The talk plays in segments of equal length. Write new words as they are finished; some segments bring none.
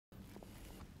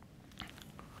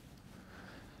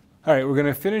All right, we're going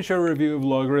to finish our review of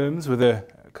logarithms with a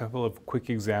couple of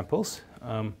quick examples.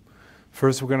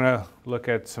 First, we're going to look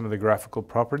at some of the graphical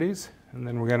properties, and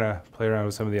then we're going to play around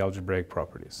with some of the algebraic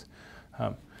properties.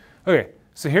 Okay,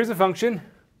 so here's a function.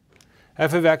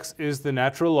 F of x is the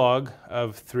natural log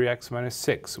of 3x minus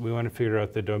 6. We want to figure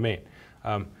out the domain.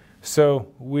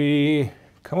 So we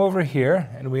come over here,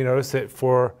 and we notice that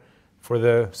for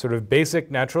the sort of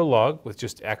basic natural log with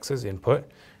just x as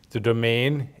input, the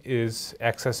domain is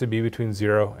x has to be between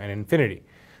 0 and infinity.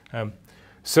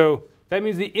 So that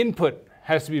means the input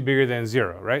has to be bigger than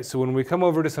 0, right? So when we come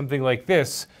over to something like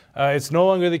this, it's no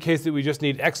longer the case that we just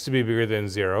need x to be bigger than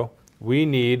 0. We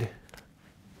need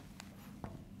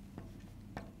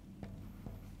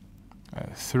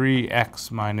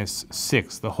 3x minus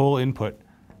 6. The whole input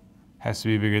has to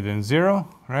be bigger than 0,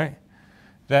 right?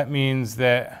 That means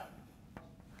that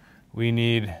we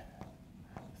need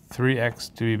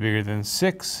 3x to be bigger than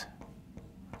 6.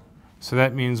 So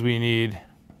that means we need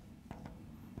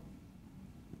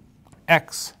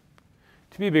x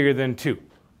to be bigger than 2,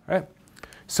 right?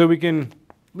 So we can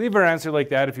leave our answer like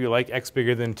that if you like x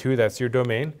bigger than 2, that's your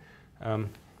domain.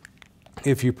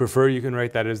 If you prefer, you can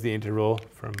write that as the integral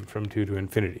from 2 to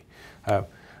infinity.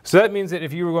 So that means that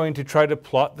if you were going to try to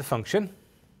plot the function,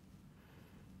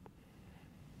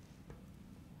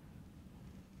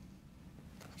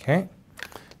 okay,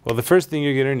 well, the first thing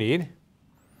you're going to need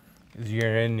is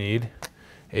you're going to need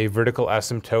a vertical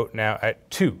asymptote now at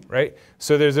 2, right?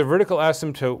 So there's a vertical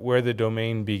asymptote where the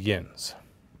domain begins.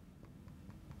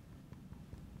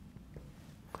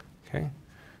 Okay,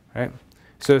 right?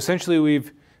 So essentially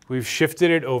we've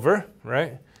shifted it over,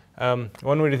 right?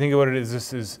 One way to think about it is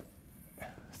this is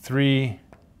 3,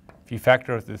 if you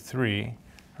factor out the 3,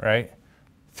 right?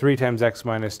 3 times x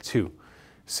minus 2.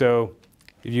 So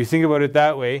if you think about it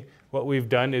that way, what we've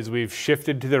done is we've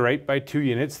shifted to the right by 2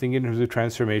 units, thinking in terms of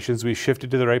transformations. We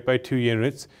shifted to the right by 2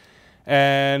 units,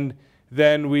 and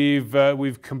then we've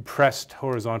compressed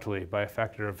horizontally by a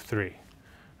factor of 3,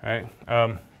 right?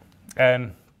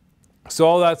 And so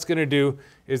all that's going to do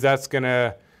is that's going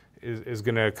to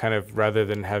kind of, rather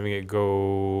than having it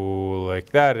go like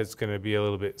that, it's going to be a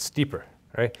little bit steeper,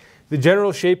 right? The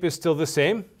general shape is still the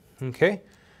same, okay?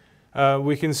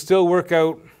 We can still work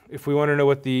out, if we want to know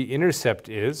what the intercept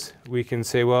is, we can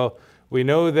say, well, we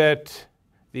know that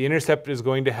the intercept is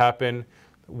going to happen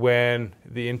when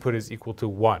the input is equal to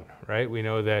 1, right? We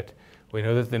know that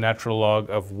the natural log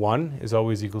of 1 is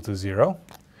always equal to 0.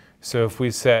 So if we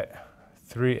set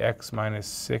 3x minus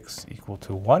 6 equal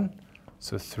to 1,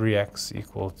 so 3x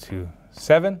equal to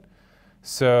 7.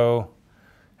 So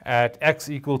at x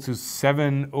equal to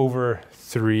 7 over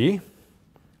 3,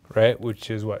 right,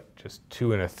 which is what? Just 2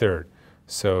 1/3.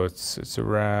 So it's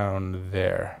around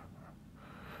there,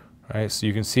 right? So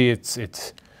you can see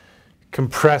it's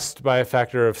compressed by a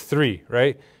factor of 3,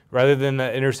 right? Rather than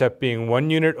the intercept being 1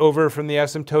 unit over from the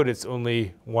asymptote, it's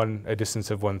only a distance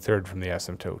of 1/3 from the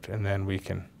asymptote, and then we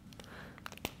can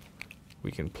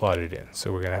plot it in.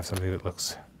 So we're going to have something that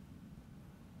looks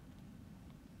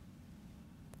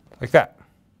like that.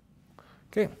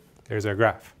 Okay, there's our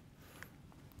graph.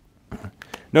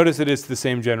 Notice that it's the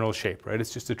same general shape, right?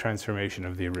 It's just a transformation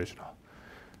of the original.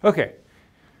 Okay,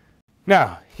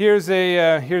 now here's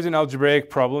an algebraic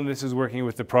problem. This is working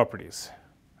with the properties.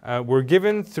 We're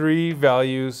given 3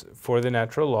 values for the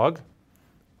natural log.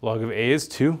 Log of a is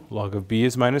 2, log of b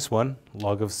is minus 1,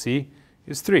 log of c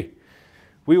is 3.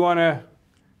 We want to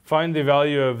find the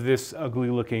value of this ugly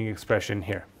looking expression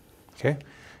here. Okay,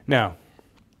 now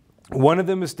one of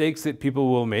the mistakes that people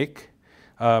will make,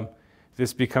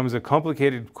 this becomes a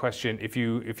complicated question if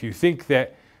you think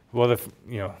that, well, if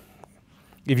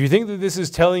you think that this is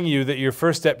telling you that your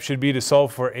first step should be to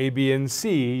solve for a, b, and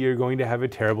c, you're going to have a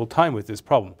terrible time with this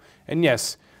problem. And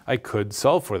yes, I could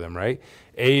solve for them, right?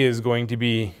 A is going to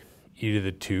be e to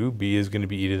the 2, b is going to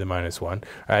be e to the minus 1.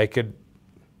 I could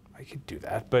do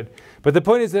that, but the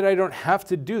point is that I don't have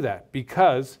to do that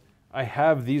because I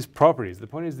have these properties. The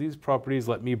point is these properties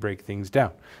let me break things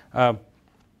down.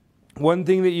 One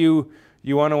thing that you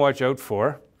want to watch out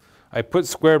for, I put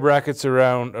square brackets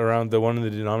around the one in the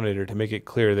denominator to make it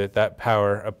clear that that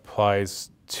power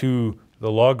applies to the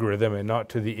logarithm and not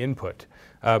to the input.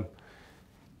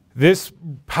 This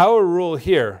power rule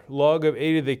here, log of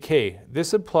a to the k,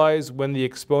 this applies when the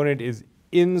exponent is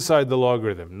inside the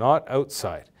logarithm, not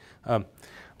outside.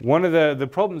 One of the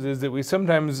problems is that we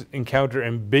sometimes encounter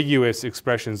ambiguous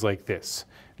expressions like this.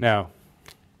 Now,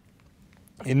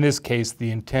 in this case, the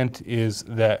intent is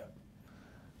that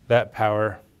that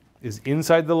power is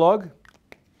inside the log.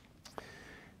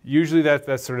 Usually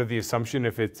that's sort of the assumption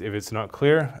if it's not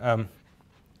clear.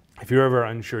 if you're ever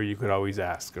unsure, you could always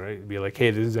ask, right? Be like,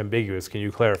 hey, this is ambiguous, can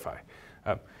you clarify?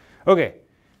 Okay,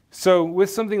 so with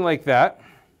something like that,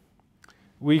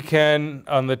 we can,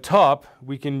 on the top,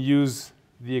 we can use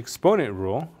the exponent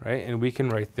rule, right? And we can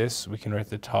write this, we can write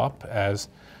the top as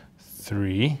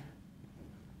 3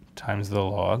 times the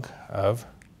log of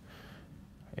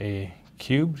a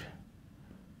cubed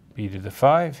b to the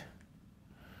 5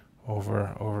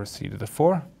 over c to the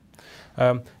 4.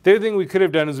 The other thing we could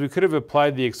have done is we could have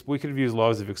applied we could have used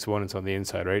laws of exponents on the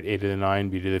inside, right? A to the 9,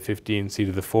 b to the 15, c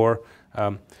to the 4.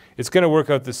 It's going to work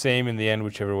out the same in the end,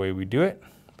 whichever way we do it,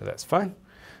 but that's fine.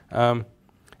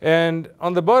 And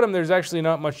on the bottom, there's actually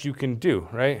not much you can do,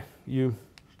 right? You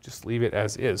just leave it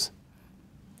as is.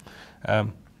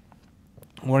 One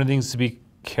of the things to be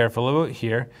careful about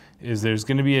here is there's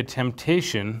going to be a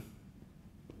temptation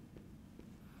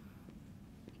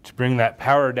to bring that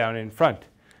power down in front.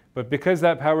 But because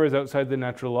that power is outside the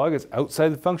natural log, it's outside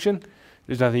the function,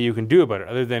 there's nothing you can do about it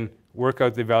other than work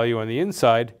out the value on the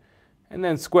inside and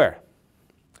then square.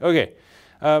 Okay,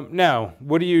 now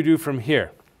what do you do from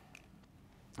here?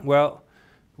 Well,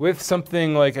 with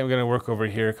something like, I'm going to work over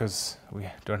here because we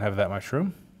don't have that much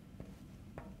room.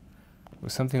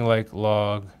 With something like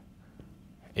log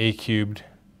a cubed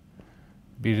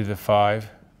b to the 5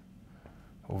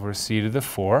 over c to the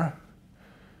 4,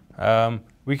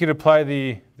 we could apply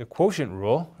the quotient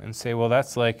rule and say, well,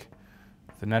 that's like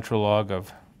the natural log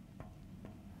of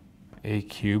a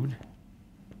cubed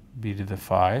b to the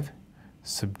 5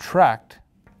 subtract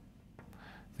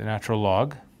the natural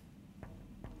log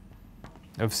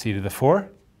of c to the 4,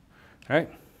 right?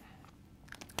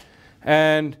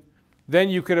 And then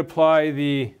you could apply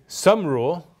the sum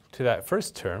rule to that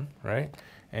first term, right?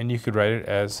 And you could write it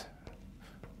as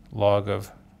log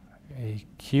of a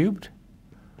cubed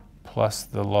plus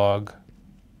the log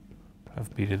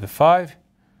of b to the 5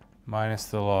 minus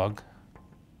the log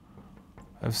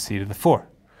of c to the 4.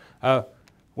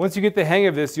 Once you get the hang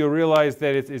of this, you'll realize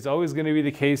that it's always going to be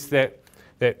the case that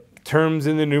terms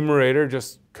in the numerator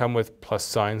just come with plus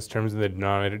signs, terms in the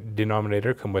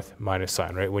denominator come with minus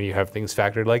sign, right? When you have things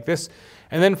factored like this.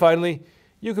 And then finally,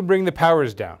 you can bring the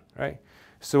powers down, right?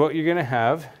 So what you're going to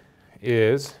have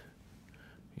is,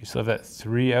 you still have that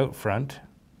 3 out front.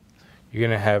 You're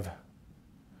going to have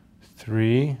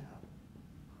 3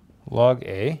 log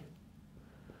a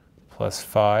plus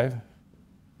 5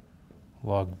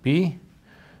 log b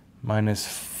minus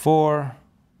 4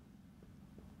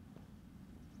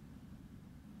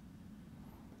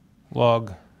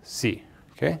 log c,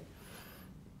 okay?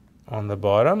 On the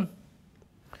bottom,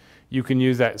 you can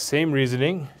use that same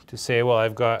reasoning to say, well,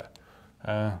 I've got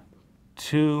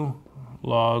 2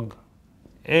 log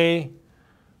a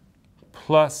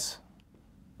plus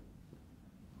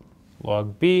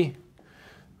log b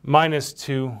minus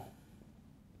 2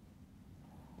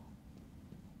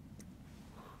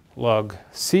 log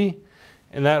c,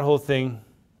 and that whole thing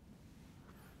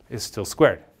is still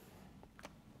squared,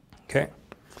 okay?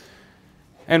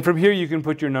 And from here, you can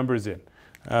put your numbers in.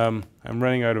 I'm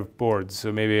running out of boards,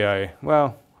 so maybe I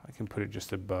can put it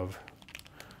just above.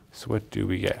 So what do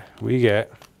we get? We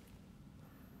get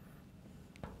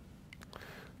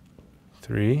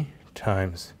 3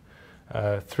 times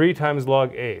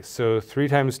log a. So 3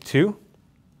 times 2,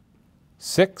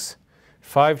 6.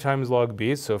 5 times log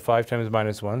b, so 5 times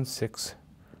minus 1, 6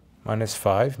 minus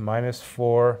 5, minus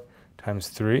 4 times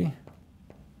 3,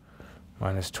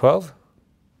 minus 12.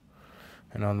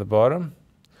 And on the bottom,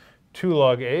 2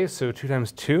 log a, so 2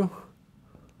 times 2,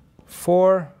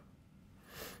 4,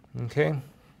 okay,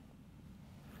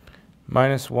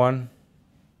 minus 1,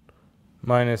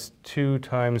 minus 2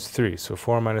 times 3, so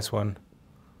 4 minus 1,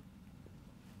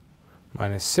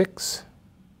 minus 6,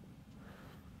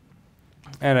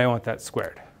 and I want that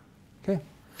squared, okay?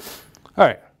 All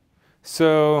right,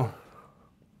 so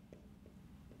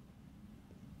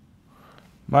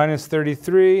minus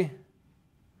 33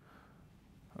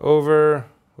 over,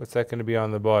 what's that going to be on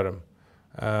the bottom?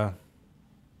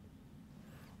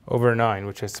 Over 9,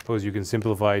 which I suppose you can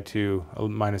simplify to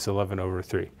minus 11 over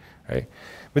 3, right?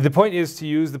 But the point is to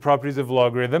use the properties of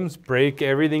logarithms, break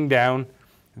everything down,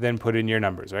 then put in your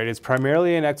numbers, right? It's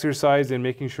primarily an exercise in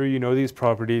making sure you know these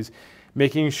properties,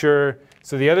 making sure,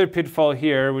 so the other pitfall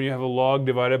here, when you have a log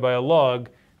divided by a log,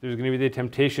 there's going to be the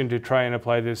temptation to try and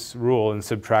apply this rule and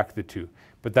subtract the 2.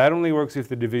 But that only works if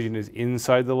the division is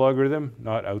inside the logarithm,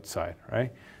 not outside,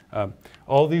 right?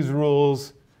 All these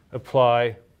rules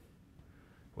apply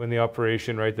when the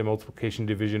operation, right, the multiplication,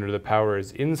 division, or the power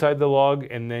is inside the log,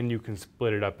 and then you can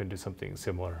split it up into something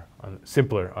simpler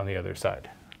on the other side.